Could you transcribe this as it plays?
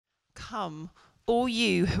Come, all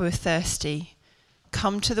you who are thirsty,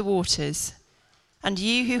 come to the waters, and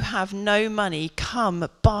you who have no money, come,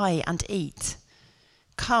 buy and eat.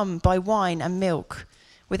 Come, buy wine and milk,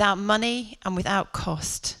 without money and without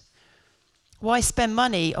cost. Why spend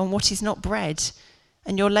money on what is not bread,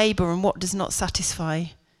 and your labour on what does not satisfy?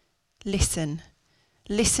 Listen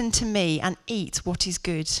to me and eat what is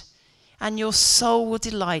good, and your soul will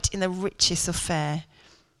delight in the richest of fare.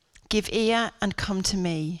 Give ear and come to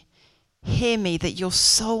me. Hear me, that your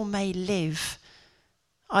soul may live.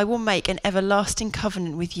 I will make an everlasting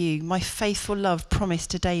covenant with you, my faithful love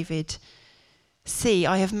promised to David. See,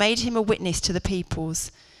 I have made him a witness to the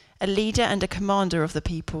peoples, a leader and a commander of the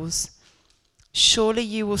peoples. Surely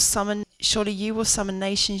you will summon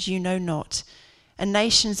nations you know not, and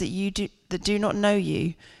nations that do not know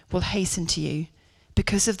you will hasten to you,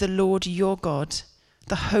 because of the Lord your God,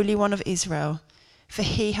 the Holy One of Israel, for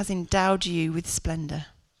he has endowed you with splendor.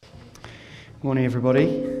 Morning, everybody.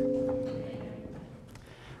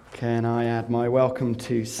 Can I add my welcome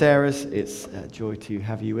to Sarah's? It's a joy to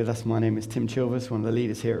have you with us. My name is Tim Chilvers, one of the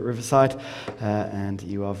leaders here at Riverside, and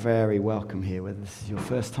you are very welcome here, whether this is your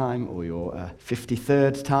first time or your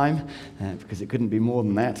 53rd time, because it couldn't be more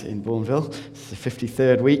than that in Bournville. It's the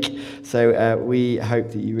 53rd week, so we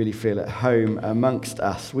hope that you really feel at home amongst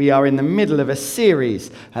us. We are in the middle of a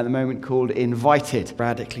series at the moment called Invited.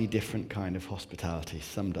 Radically different kind of hospitality,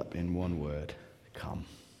 summed up in one word: come.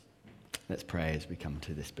 Let's pray as we come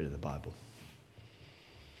to this bit of the Bible.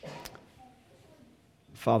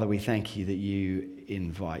 Father, we thank you that you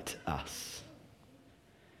invite us.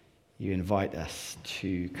 You invite us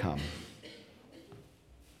to come.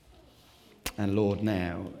 And Lord,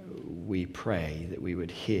 now we pray that we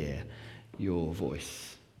would hear your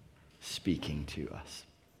voice speaking to us,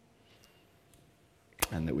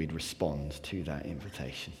 and that we'd respond to that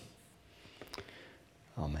invitation.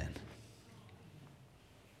 Amen.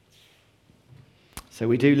 So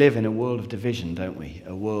we do live in a world of division, don't we?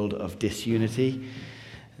 A world of disunity,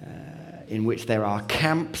 in which there are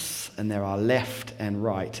camps and there are left and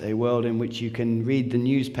right. A world in which you can read the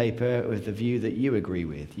newspaper with the view that you agree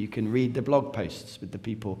with. You can read the blog posts with the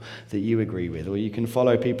people that you agree with. Or you can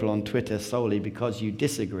follow people on Twitter solely because you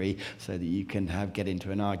disagree, so that you can get into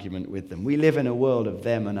an argument with them. We live in a world of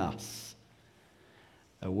them and us.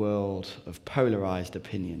 A world of polarized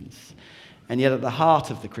opinions. And yet at the heart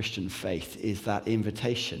of the Christian faith is that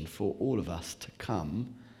invitation for all of us to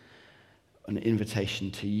come, an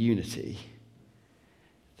invitation to unity,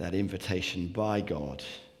 that invitation by God,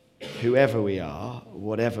 whoever we are,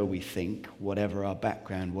 whatever we think, whatever our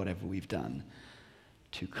background, whatever we've done,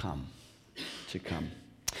 to come.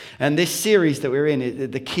 And this series that we're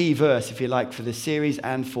in, the key verse, if you like, for the series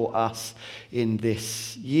and for us in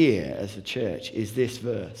this year as a church, is this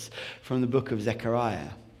verse from the book of Zechariah,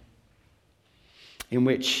 in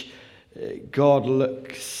which God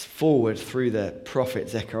looks forward through the prophet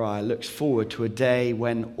Zechariah, looks forward to a day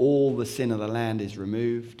when all the sin of the land is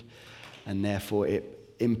removed, and therefore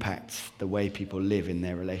it impacts the way people live in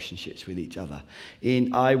their relationships with each other.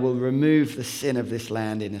 I will remove the sin of this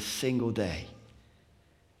land in a single day,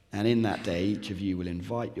 and in that day each of you will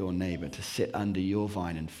invite your neighbor to sit under your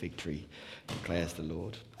vine and fig tree, declares the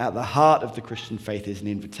Lord. At the heart of the Christian faith is an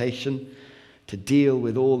invitation to deal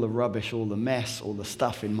with all the rubbish, all the mess, all the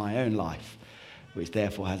stuff in my own life, which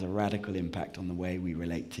therefore has a radical impact on the way we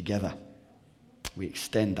relate together. We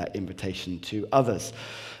extend that invitation to others.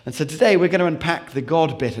 And so today we're going to unpack the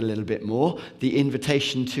God bit a little bit more, the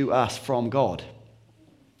invitation to us from God.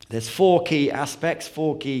 There's 4 key aspects,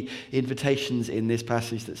 4 key invitations in this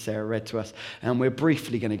passage that Sarah read to us, and we're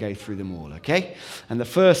briefly going to go through them all, okay? And the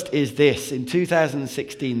first is this: in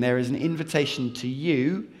 2016 there is an invitation to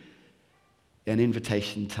you, an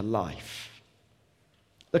invitation to life.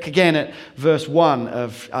 Look again at verse 1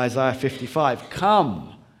 of Isaiah 55.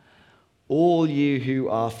 Come, all you who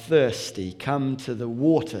are thirsty, come to the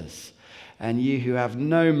waters, and you who have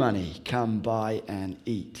no money, come buy and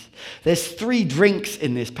eat. There's 3 drinks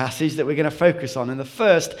in this passage that we're going to focus on, and the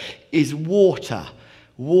first is water.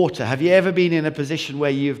 Water. Have you ever been in a position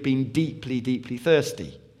where you've been deeply, deeply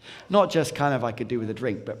thirsty? Not just kind of I could do with a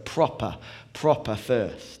drink, but proper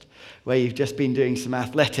thirst, where you've just been doing some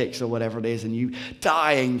athletics or whatever it is, and you're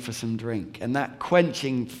dying for some drink, and that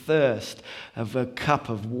quenching thirst of a cup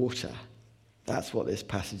of water. That's what this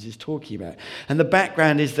passage is talking about. And the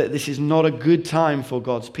background is that this is not a good time for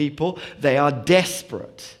God's people. They are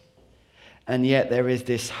desperate. And yet there is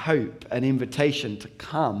this hope, an invitation to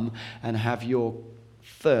come and have your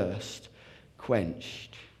thirst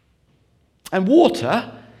quenched. And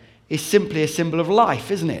water is simply a symbol of life,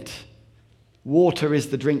 isn't it? Water is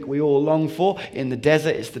the drink we all long for. In the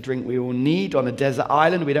desert, it's the drink we all need. On a desert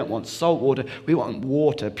island, we don't want salt water. We want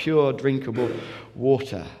water, pure, drinkable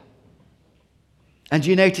water. And do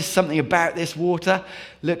you notice something about this water?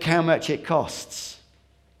 Look how much it costs.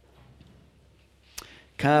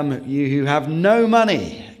 Come, you who have no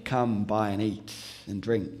money, come buy and eat and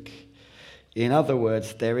drink. In other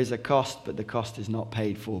words, there is a cost, but the cost is not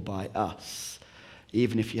paid for by us.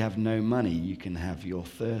 Even if you have no money, you can have your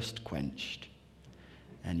thirst quenched,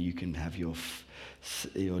 and you can have your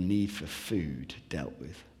need for food dealt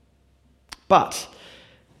with. But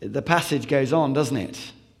the passage goes on, doesn't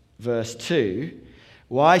it? Verse 2,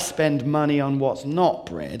 why spend money on what's not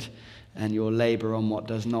bread and your labor on what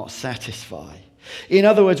does not satisfy? In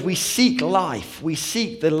other words, we seek life. We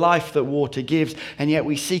seek the life that water gives, and yet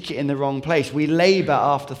we seek it in the wrong place. We labor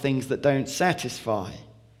after things that don't satisfy.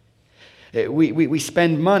 We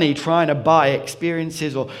spend money trying to buy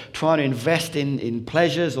experiences, or trying to invest in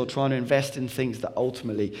pleasures, or trying to invest in things that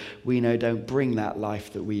ultimately we know don't bring that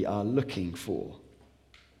life that we are looking for.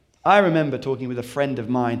 I remember talking with a friend of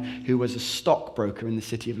mine who was a stockbroker in the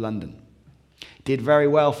City of London. Did very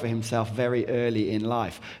well for himself very early in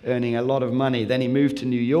life, earning a lot of money. Then he moved to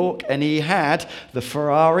New York, and he had the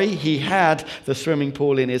Ferrari, he had the swimming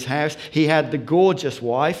pool in his house, he had the gorgeous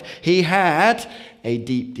wife, he had a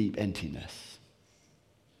deep, deep emptiness.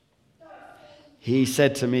 He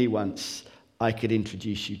said to me once, I could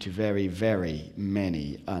introduce you to very, very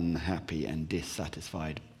many unhappy and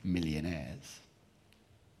dissatisfied millionaires.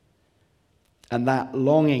 And that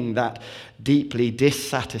longing, that deeply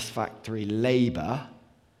dissatisfactory labor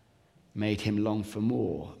made him long for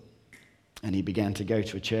more. And he began to go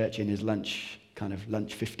to a church in his lunch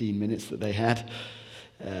 15 minutes that they had,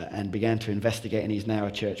 and began to investigate, and he's now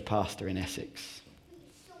a church pastor in Essex.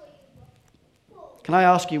 Can I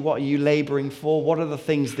ask you, what are you laboring for? What are the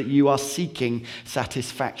things that you are seeking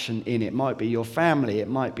satisfaction in? It might be your family, it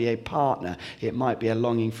might be a partner, it might be a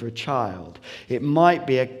longing for a child, it might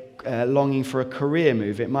be a longing for a career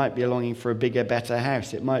move. It might be a longing for a bigger, better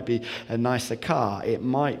house. It might be a nicer car. It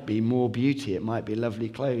might be more beauty. It might be lovely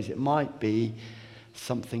clothes. It might be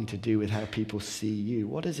something to do with how people see you.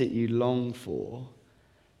 What is it you long for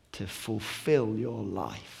to fulfill your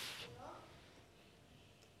life?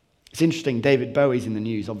 It's interesting, David Bowie's in the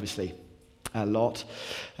news, obviously, a lot.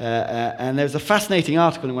 And there's a fascinating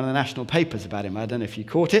article in one of the national papers about him. I don't know if you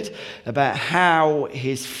caught it, about how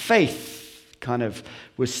his faith kind of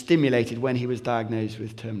was stimulated when he was diagnosed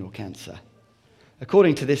with terminal cancer.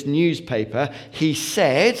 According to this newspaper, he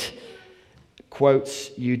said,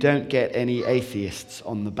 quotes, "You don't get any atheists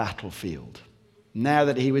on the battlefield." Now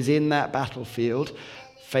that he was in that battlefield,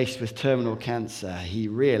 faced with terminal cancer, he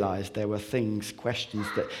realized there were questions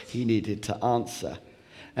that he needed to answer.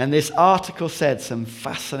 And this article said some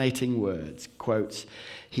fascinating words, quotes,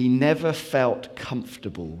 "He never felt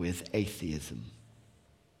comfortable with atheism."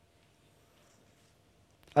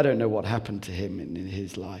 I don't know what happened to him in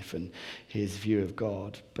his life and his view of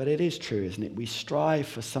God, but it is true, isn't it? We strive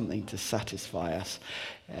for something to satisfy us,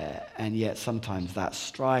 and yet sometimes that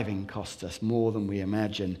striving costs us more than we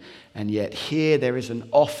imagine, and yet here there is an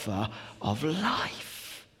offer of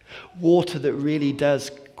life, water that really does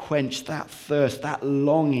quench that thirst, that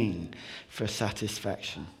longing for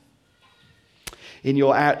satisfaction. In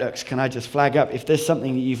your outlooks, can I just flag up, if there's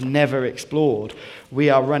something that you've never explored,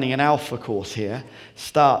 we are running an alpha course here,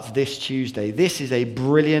 starts this Tuesday. This is a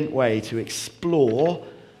brilliant way to explore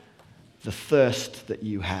the thirst that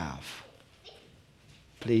you have.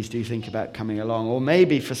 Please do think about coming along. Or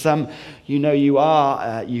maybe for some,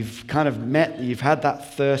 you've kind of you've had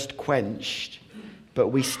that thirst quenched, but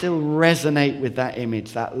we still resonate with that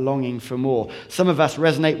image, that longing for more. Some of us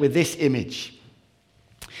resonate with this image.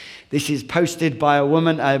 This is posted by a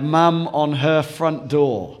woman, a mum on her front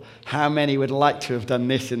door. How many would like to have done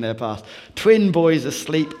this in their past? Twin boys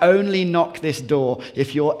asleep, only knock this door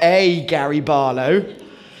if you're A, Gary Barlow,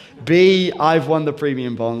 B, I've won the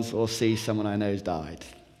premium bonds, or C, someone I know's died.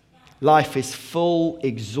 Life is full,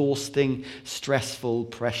 exhausting, stressful,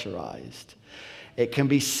 pressurized. It can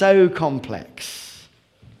be so complex.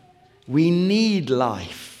 We need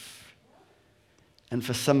life. And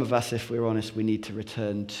for some of us, if we're honest, we need to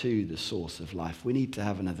return to the source of life. We need to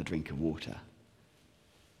have another drink of water.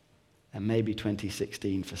 And maybe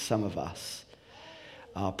 2016, for some of us,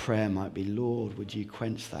 our prayer might be, Lord, would you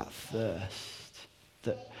quench that thirst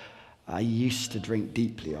that I used to drink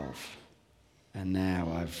deeply of, and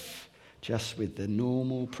now I've just with the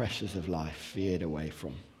normal pressures of life veered away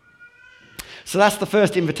from. So that's the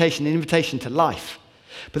first invitation, the invitation to life.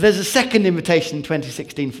 But there's a second invitation in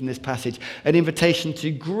 2016 from this passage, an invitation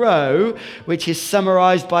to grow, which is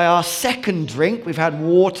summarized by our second drink. We've had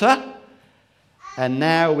water, and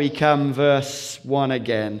now we come, verse 1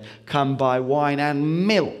 again, come by wine and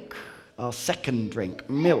milk. Our second drink,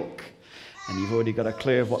 milk. And you've already got a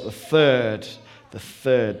clue of what the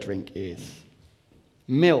third drink is.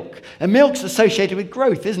 Milk. And milk's associated with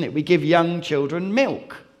growth, isn't it? We give young children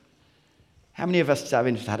milk. How many of us have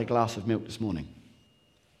had a glass of milk this morning?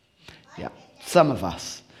 Yeah, some of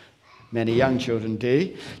us. Many young children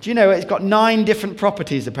do. Do you know it's got 9 different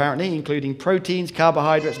properties, apparently, including proteins,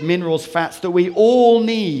 carbohydrates, minerals, fats that we all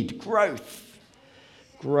need. Growth.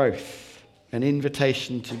 Growth. An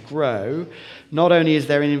invitation to grow. Not only is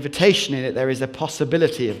there an invitation in it, there is a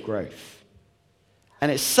possibility of growth.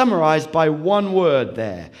 And it's summarized by one word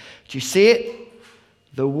there. Do you see it?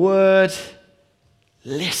 The word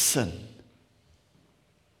listen.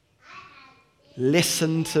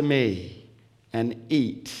 Listen to me and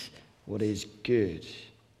eat what is good.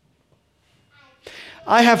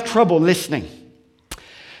 I have trouble listening.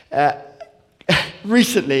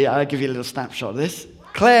 Recently, I'll give you a little snapshot of this.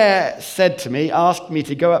 Claire asked me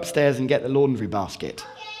to go upstairs and get the laundry basket.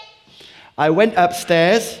 I went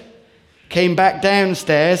upstairs, came back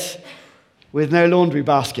downstairs with no laundry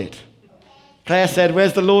basket. Claire said,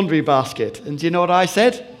 "Where's the laundry basket?" And do you know what I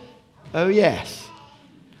said? "Oh, yes."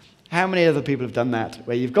 How many other people have done that,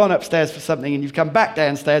 where you've gone upstairs for something and you've come back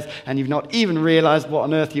downstairs and you've not even realized what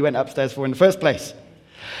on earth you went upstairs for in the first place?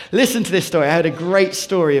 Listen to this story. I heard a great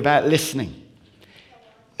story about listening.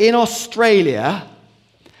 In Australia,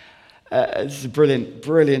 this is a brilliant,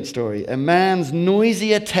 brilliant story. A man's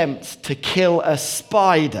noisy attempts to kill a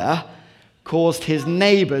spider caused his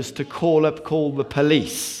neighbours to call the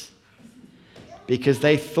police because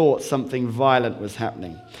they thought something violent was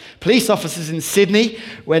happening. Police officers in Sydney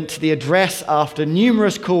went to the address after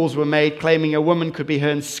numerous calls were made claiming a woman could be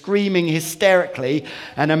heard screaming hysterically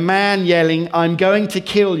and a man yelling, "I'm going to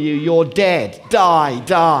kill you, you're dead, die,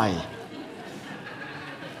 die."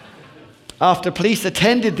 After police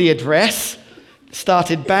attended the address,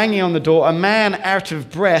 started banging on the door, a man out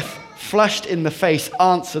of breath, flushed in the face,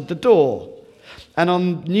 answered the door. And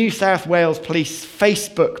on New South Wales Police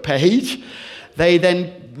Facebook page, they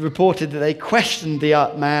then reported that they questioned the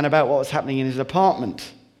man about what was happening in his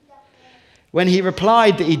apartment. When he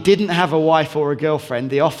replied that he didn't have a wife or a girlfriend,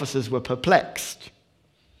 the officers were perplexed.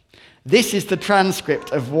 This is the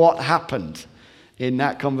transcript of what happened in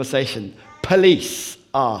that conversation. Police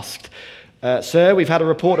asked, "Sir, we've had a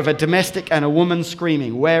report of a domestic and a woman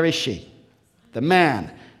screaming. Where is she?" The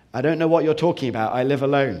man, "I don't know what you're talking about. I live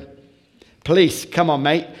alone." Police, "Come on,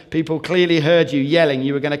 mate. People clearly heard you yelling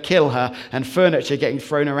you were going to kill her and furniture getting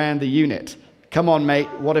thrown around the unit. Come on, mate.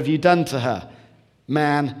 What have you done to her?"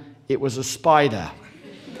 Man, "It was a spider."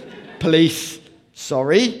 Police,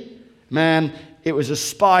 "Sorry?" Man, "It was a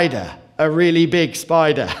spider, a really big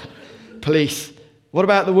spider." Police, "What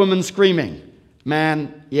about the woman screaming?"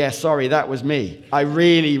 Man, "Yeah, sorry, that was me. I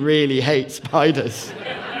really, really hate spiders."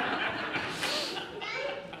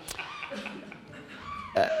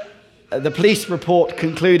 The police report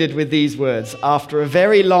concluded with these words: "After a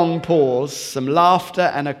very long pause, some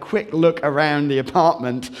laughter and a quick look around the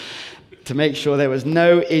apartment to make sure there was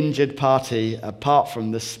no injured party apart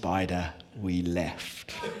from the spider, we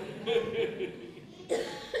left."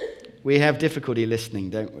 We have difficulty listening,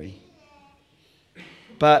 don't we?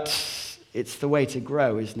 But it's the way to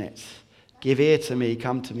grow, isn't it? Give ear to me,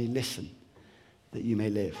 come to me, listen, that you may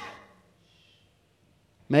live.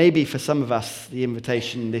 Maybe for some of us, the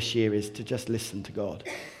invitation this year is to just listen to God,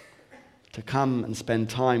 to come and spend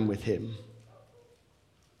time with him,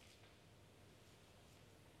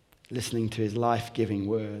 listening to his life-giving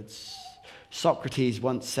words. Socrates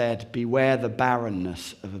once said, "Beware the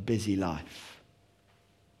barrenness of a busy life."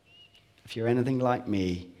 If you're anything like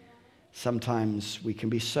me, sometimes we can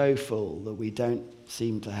be so full that we don't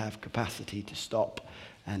seem to have capacity to stop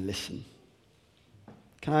and listen.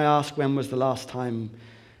 Can I ask, when was the last time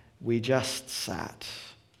we just sat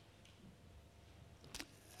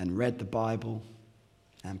and read the Bible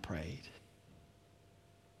and prayed?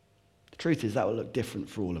 The truth is that will look different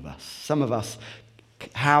for all of us. Some of us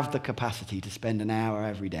have the capacity to spend an hour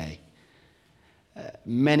every day.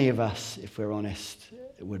 Many of us, if we're honest,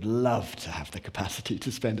 would love to have the capacity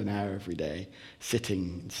to spend an hour every day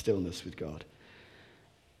sitting in stillness with God.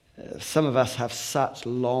 Some of us have such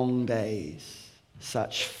long days,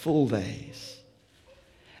 such full days.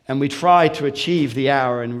 And we try to achieve the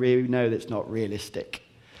hour and we know that's not realistic.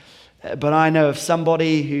 But I know of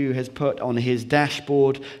somebody who has put on his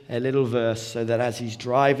dashboard a little verse so that as he's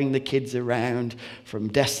driving the kids around from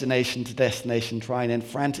destination to destination, trying then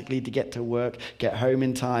frantically to get to work, get home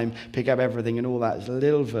in time, pick up everything and all that, there's a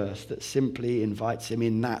little verse that simply invites him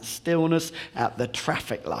in that stillness at the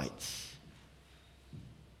traffic lights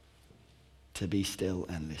to be still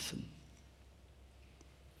and listen.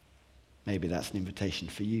 Maybe that's an invitation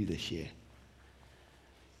for you this year.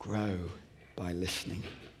 Grow by listening,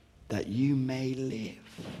 that you may live.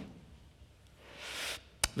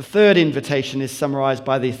 The third invitation is summarized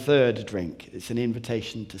by the third drink. It's an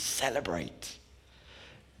invitation to celebrate.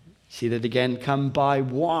 See that again, come buy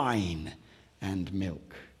wine and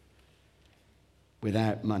milk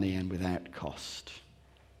without money and without cost.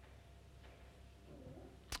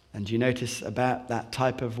 And do you notice about that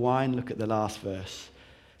type of wine? Look at the last verse.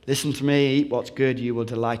 Listen to me, eat what's good, you will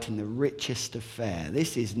delight in the richest of fare.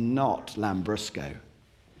 This is not Lambrusco.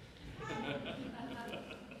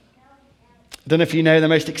 Don't know if you know, the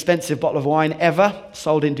most expensive bottle of wine ever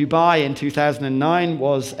sold in Dubai in 2009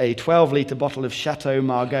 was a 12-litre bottle of Chateau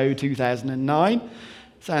Margaux 2009.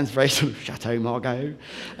 Sounds very sort of Chateau Margaux.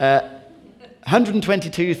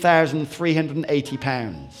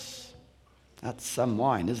 £122,380. That's some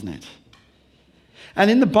wine, isn't it?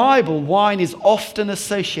 And in the Bible, wine is often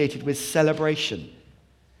associated with celebration.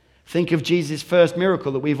 Think of Jesus' first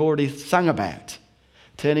miracle that we've already sung about,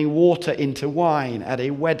 turning water into wine at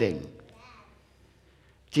a wedding.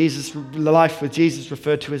 Life with Jesus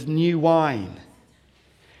referred to as new wine.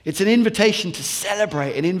 It's an invitation to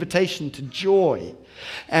celebrate, an invitation to joy.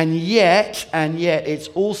 And yet, it's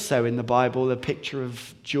also in the Bible a picture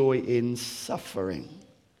of joy in suffering.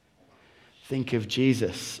 Think of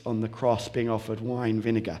Jesus on the cross being offered wine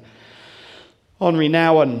vinegar. Henri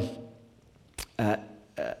Nouwen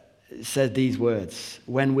said these words,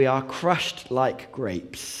 "When we are crushed like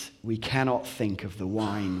grapes, we cannot think of the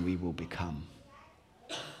wine we will become."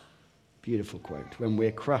 Beautiful quote. When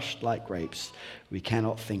we're crushed like grapes, we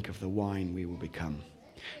cannot think of the wine we will become.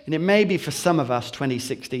 And it may be for some of us,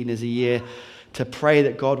 2016 is a year to pray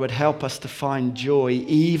that God would help us to find joy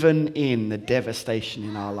even in the devastation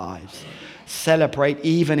in our lives. Celebrate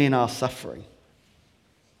even in our suffering.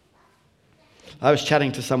 I was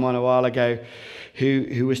chatting to someone a while ago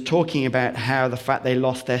who was talking about how the fact they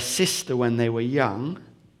lost their sister when they were young.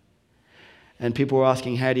 And people were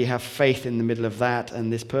asking, how do you have faith in the middle of that?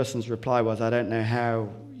 And this person's reply was, I don't know how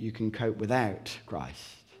you can cope without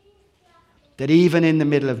Christ. That even in the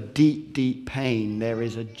middle of deep, deep pain, there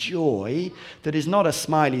is a joy that is not a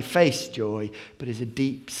smiley face joy, but is a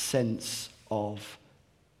deep sense of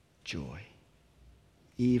joy.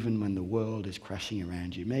 Even when the world is crashing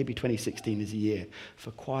around you. Maybe 2016 is a year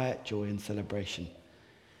for quiet joy and celebration,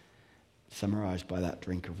 summarized by that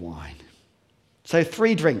drink of wine. So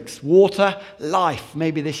 3 drinks: water, life.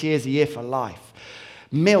 Maybe this year's a year for life.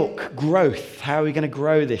 Milk, growth. How are we going to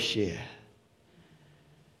grow this year?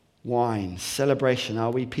 Wine, celebration.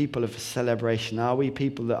 Are we people of celebration? Are we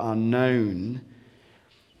people that are known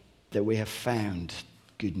that we have found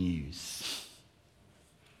good news?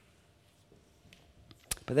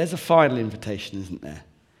 But there's a final invitation, isn't there?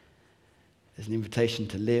 There's an invitation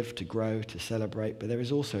to live, to grow, to celebrate, but there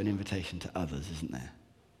is also an invitation to others, isn't there?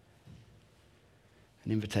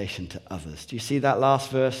 An invitation to others. Do you see that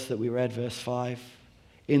last verse that we read, verse 5?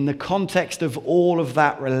 In the context of all of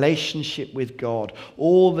that relationship with God,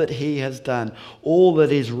 all that he has done, all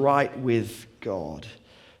that is right with God,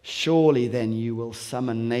 surely then you will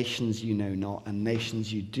summon nations you know not, and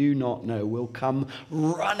nations you do not know will come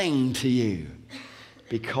running to you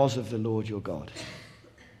because of the Lord your God.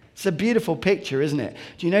 It's a beautiful picture, isn't it?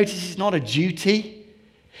 Do you notice it's not a duty?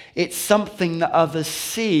 It's something that others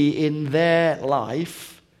see in their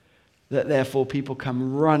life, that therefore people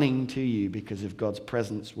come running to you because of God's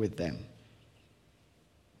presence with them.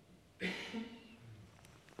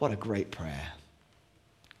 What a great prayer.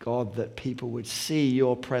 God, that people would see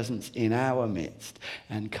your presence in our midst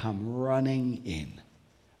and come running in.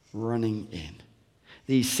 Running in.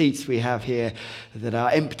 These seats we have here that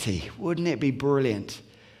are empty, wouldn't it be brilliant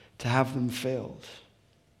to have them filled?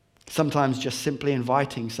 Sometimes just simply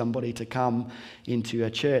inviting somebody to come into a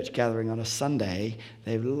church gathering on a Sunday,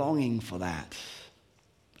 they're longing for that.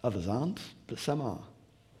 Others aren't, but some are.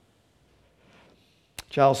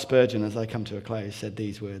 Charles Spurgeon, as I come to a close, said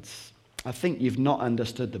these words, "I think you've not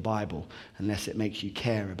understood the Bible unless it makes you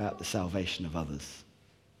care about the salvation of others."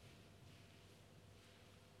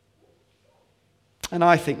 And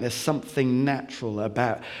I think there's something natural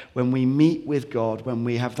about when we meet with God, when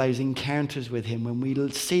we have those encounters with him, when we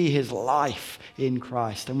see his life in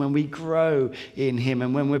Christ, and when we grow in him,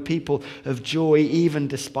 and when we're people of joy, even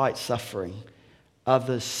despite suffering,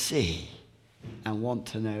 others see and want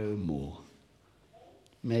to know more.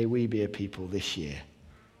 May we be a people this year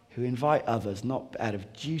who invite others not out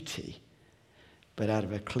of duty, but out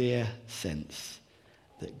of a clear sense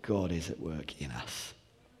that God is at work in us.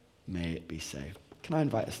 May it be so. Can I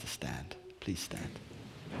invite us to stand? Please stand.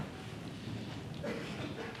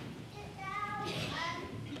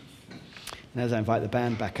 And as I invite the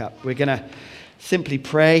band back up, we're going to simply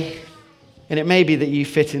pray. And it may be that you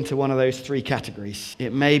fit into one of those three categories.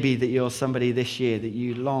 It may be that you're somebody this year that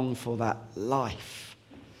you long for that life.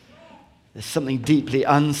 There's something deeply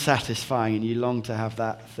unsatisfying and you long to have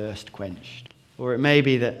that thirst quenched. Or it may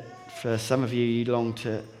be that for some of you, you long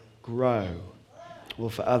to grow. Or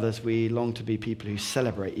for others, we long to be people who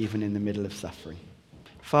celebrate even in the middle of suffering.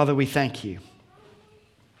 Father, we thank you.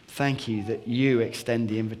 Thank you that you extend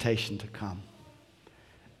the invitation to come.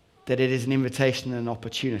 That it is an invitation and an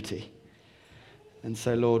opportunity. And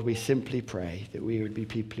so, Lord, we simply pray that we would be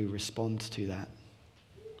people who respond to that.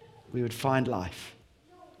 We would find life.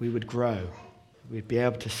 We would grow. We'd be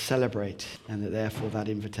able to celebrate, and that therefore that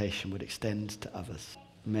invitation would extend to others.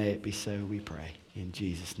 May it be so, we pray. In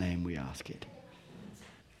Jesus' name we ask it.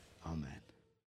 Amen.